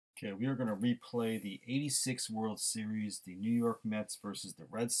Okay, we are going to replay the '86 World Series, the New York Mets versus the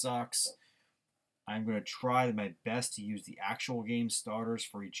Red Sox. I'm going to try my best to use the actual game starters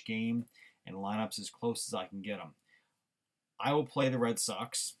for each game and lineups as close as I can get them. I will play the Red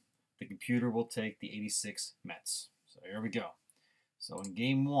Sox. The computer will take the '86 Mets. So here we go. So in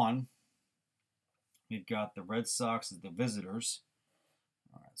game one, we've got the Red Sox as the visitors.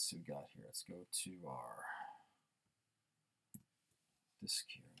 All right, so we got here. Let's go to our disk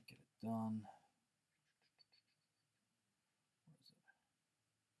here and get it done. Where is it?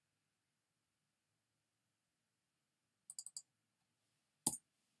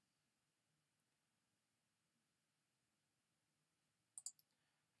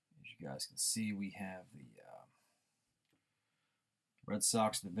 As you guys can see, we have the Red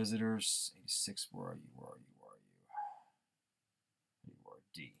Sox, the visitors. '86, where are you? Where are you? Where are you? You are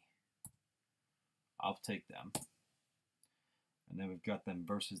D. I'll take them. And then we've got them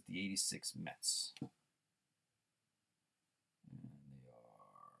versus the '86 Mets. And they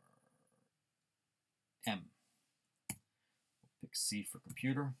are M. We'll pick C for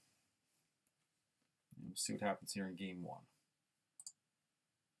computer. And we'll see what happens here in game one.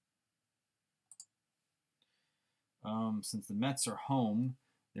 Since the Mets are home,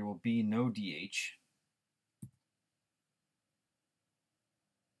 there will be no DH.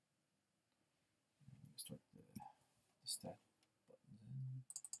 Start the stat buttons in.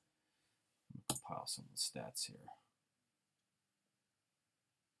 I'm going to compile some of the stats here.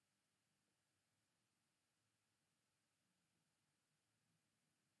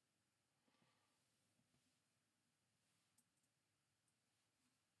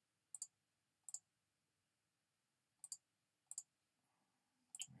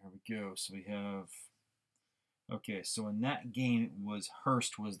 There we go. So we have, okay, so in that game, it was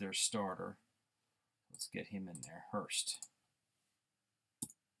Hurst was their starter. Let's get him in there. Hurst.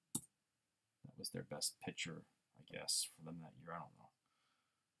 That was their best pitcher, I guess, for them that year. I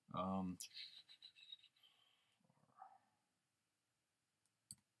don't know.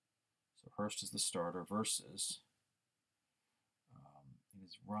 So Hurst is the starter versus it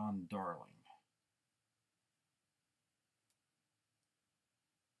is Ron Darling.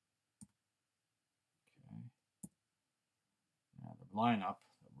 Okay. Now the lineup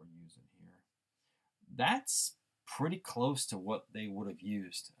that we're using here, that's pretty close to what they would have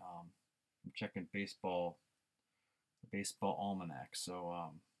used. I'm checking the baseball almanac.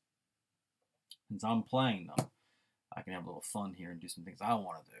 So since I'm playing them, I can have a little fun here and do some things I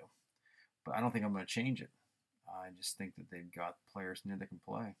want to do. But I don't think I'm going to change it. I just think that they've got players in there that can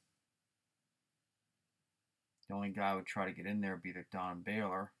play. The only guy I would try to get in there would be either Don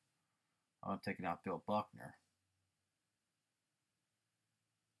Baylor. I'm taking out Bill Buckner.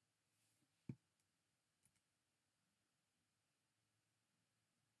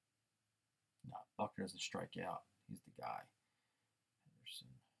 No, Buckner doesn't strike out. He's the guy. Henderson.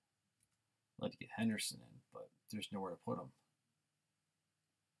 I'd like to get Henderson in, but there's nowhere to put him.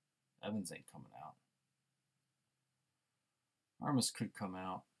 Evans ain't coming out. Armas could come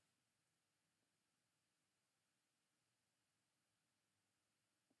out.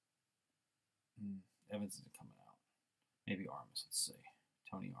 Evans isn't coming out. Maybe Armas. Let's see.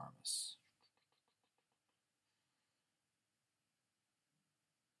 Tony Armas.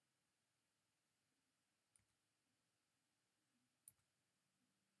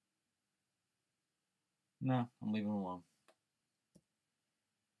 No, I'm leaving him alone.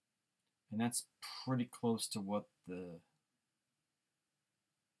 And that's pretty close to what the...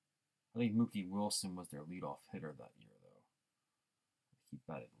 I think Mookie Wilson was their leadoff hitter that year, though. He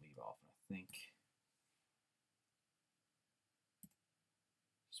batted leadoff, and I think...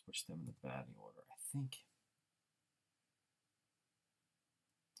 Switch them in the batting order. I think...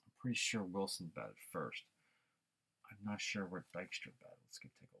 I'm pretty sure Wilson batted first. I'm not sure where Dykstra batted. Let's go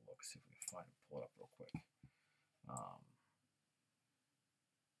take a look, see if we can find him, pull it up real quick.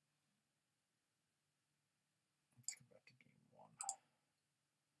 Let's go back to game one.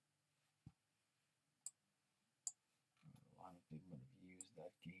 The lineup they would have used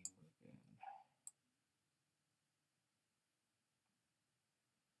that game would have been...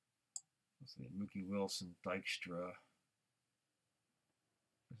 Let's see, Mookie Wilson, Dykstra.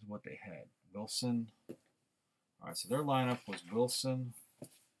 This is what they had. Wilson. All right, so their lineup was Wilson.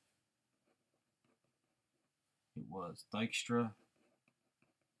 It was Dykstra.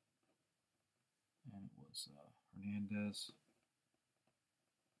 And it was Hernandez,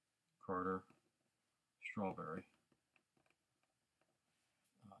 Carter, Strawberry,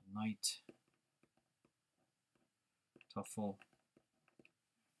 Knight, Tuffle,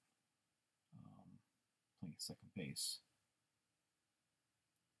 playing second base.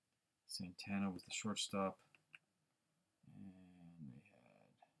 Santana was the shortstop. And they had,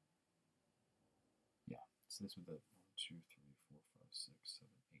 yeah, so this was the 1, 2, 3, 4, 5, 6, 7,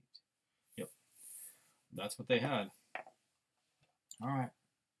 8. Yep, that's what they had. All right.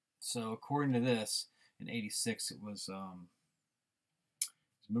 So according to this, in '86 it was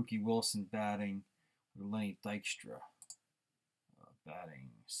Mookie Wilson batting with Lenny Dykstra batting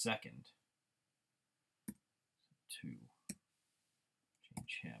second. 2.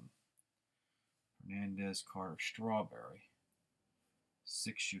 Change him. Hernandez, Carter, Strawberry.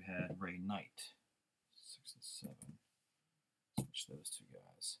 6 you had Ray Knight. 6 and 7. Switch those two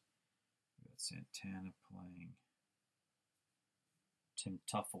guys. We got Santana playing. Tim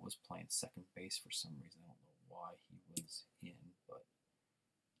Tuffle was playing second base for some reason. I don't know why he was in, but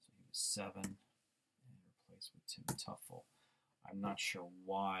so he was 7 and replaced with Tim Tuffle. I'm not sure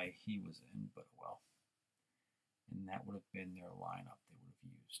why he was in, but well. And that would have been their lineup they would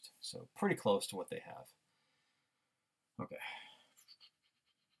have used. So pretty close to what they have. Okay.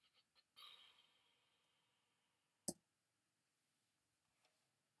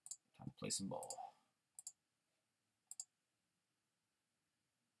 Time to play some ball.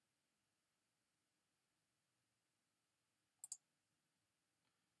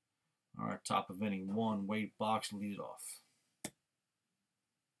 All right, top of inning 1, Wade Box lead it off.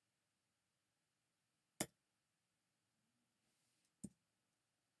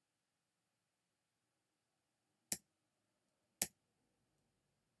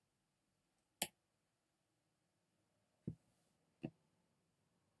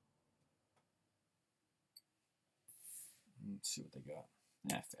 Let's see what they got.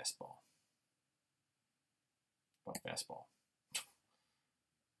 Fastball. How about fastball?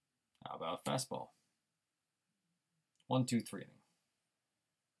 How about fastball? 1, 2, 3 inning.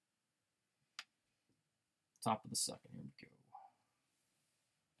 Top of the second. Here we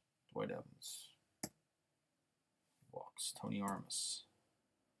go. Dwight Evans. Walks. Tony Armas.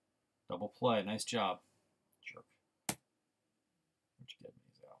 Double play. Nice job. Jerk. Rich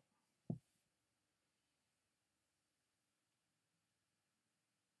Gedman is out.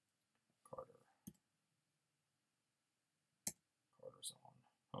 Carter. Carter's on.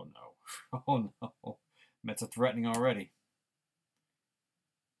 Oh no. Oh no. Mets are threatening already.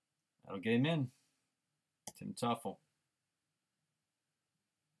 That'll get him in. Tim Tuffle.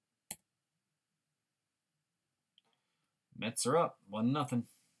 Mets are up 1-0.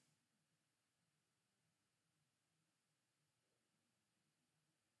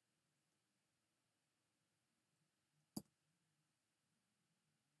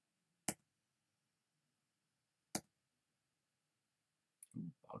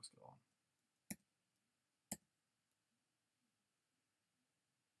 Bog's gone.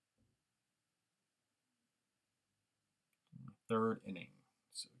 Third inning.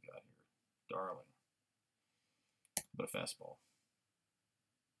 So we got here. Darling. But a fastball.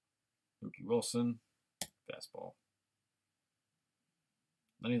 Mookie Wilson. Fastball.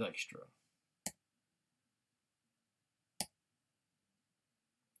 Lenny Dykstra.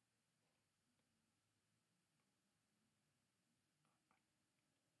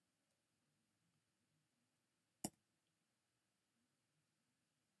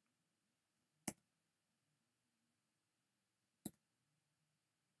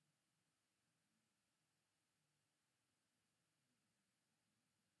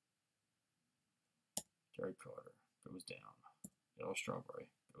 Gary Carter goes down. Yellow Strawberry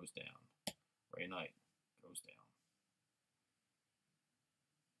goes down. Ray Knight goes down.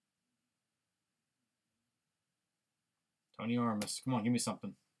 Tony Armas. Come on, give me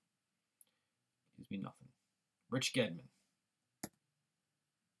something. Gives me nothing. Rich Gedman.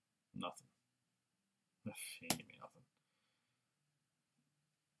 Nothing. He ain't give me nothing.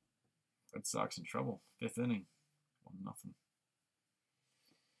 Red Sox in trouble. 5th inning. 1-0.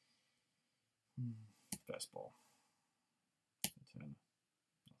 Fastball. Santana.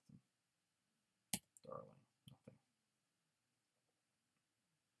 Nothing. Darling. Nothing.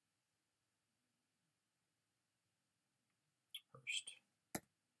 Hurst.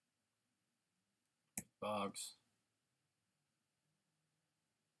 Boggs.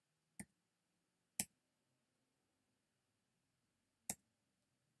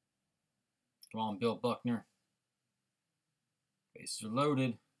 Come on, Bill Buckner. Bases are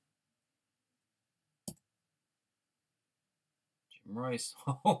loaded. Jim Rice.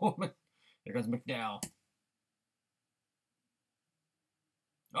 Oh, there goes McDowell.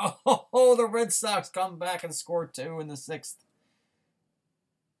 Oh, the Red Sox come back and score 2 in the 6th.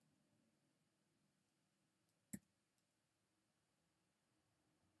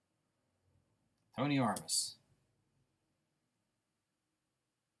 Tony Armas.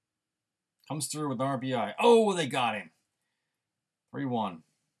 Comes through with RBI. Oh, they got him. 3-1.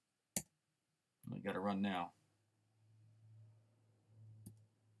 We got to run now.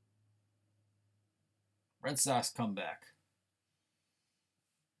 Red Sox come back.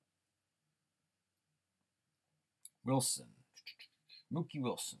 Wilson. Mookie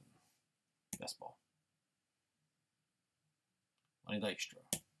Wilson. Best ball. Lenny Dykstra.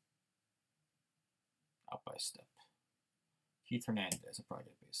 Out by a step. Keith Hernandez. I'll probably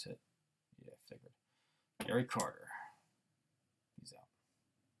get a base hit. Yeah, figured. Gary Carter. He's out.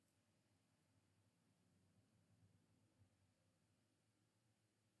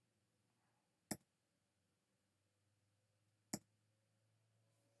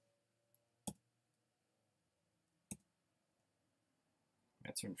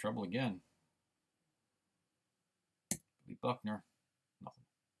 Mets are in trouble again. Lee Buckner. Nothing.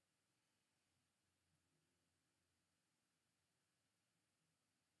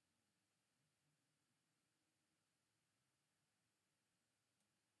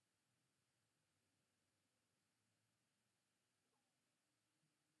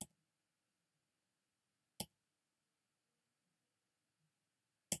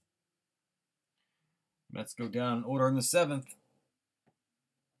 Mets go down in order in the 7th.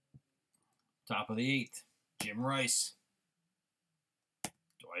 Top of the 8th. Jim Rice.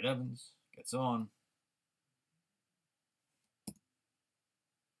 Dwight Evans gets on.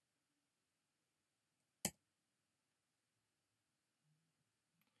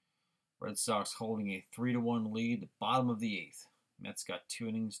 Red Sox holding a 3-1 lead, bottom of the 8th. Mets got 2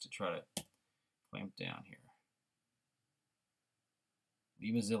 innings to try to clamp down here.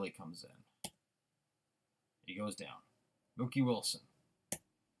 Lee Mazzilli comes in. He goes down. Mookie Wilson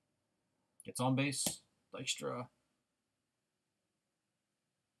gets on base. Dykstra.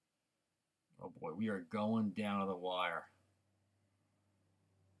 Oh boy, we are going down to the wire.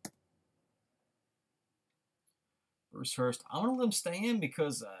 Bruce Hurst. I'm going to let him stay in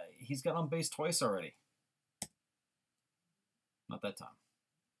because he's got on base twice already. Not that time.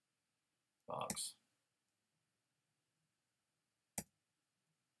 Boggs.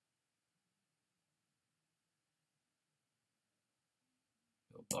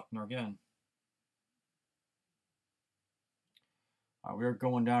 Bill Buckner again. We are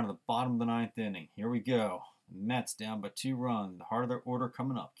going down to the bottom of the 9th inning. Here we go. The Mets down by 2 runs. The heart of their order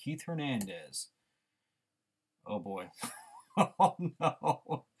coming up. Keith Hernandez. Oh boy. Oh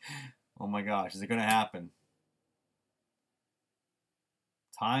no. Oh my gosh. Is it going to happen?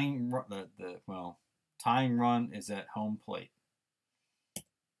 Tying run is at home plate.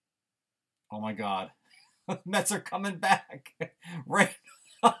 Oh my God. Mets are coming back. Right.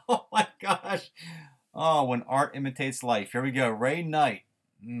 Oh my gosh. Oh, when art imitates life. Here we go. Ray Knight.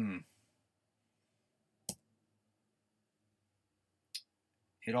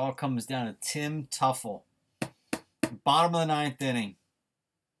 It all comes down to Tim Tuffle. Bottom of the 9th inning.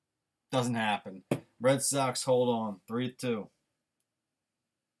 Doesn't happen. Red Sox hold on. 3-2.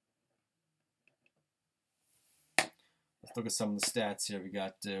 Let's look at some of the stats here. We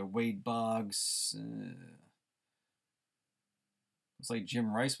got Wade Boggs. Looks like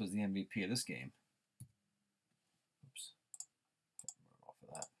Jim Rice was the MVP of this game. Oops. Off of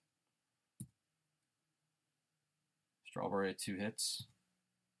that. Strawberry had 2 hits.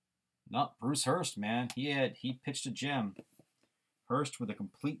 Not Bruce Hurst, man. He pitched a gem. Hurst with a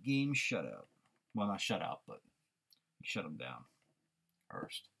complete game shutout. Well, not shutout, but he shut him down.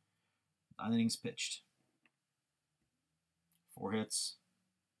 Hurst. 9 innings pitched. 4 hits.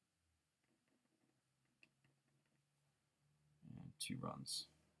 And 2 runs.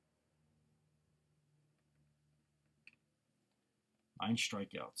 9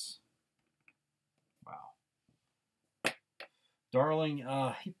 strikeouts. Wow. Darling,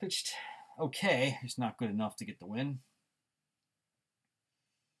 he pitched okay. He's not good enough to get the win.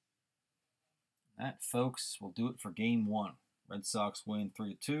 That, folks, will do it for Game 1. Red Sox win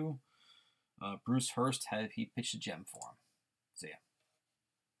 3-2. Bruce Hurst, he pitched a gem for him. See ya.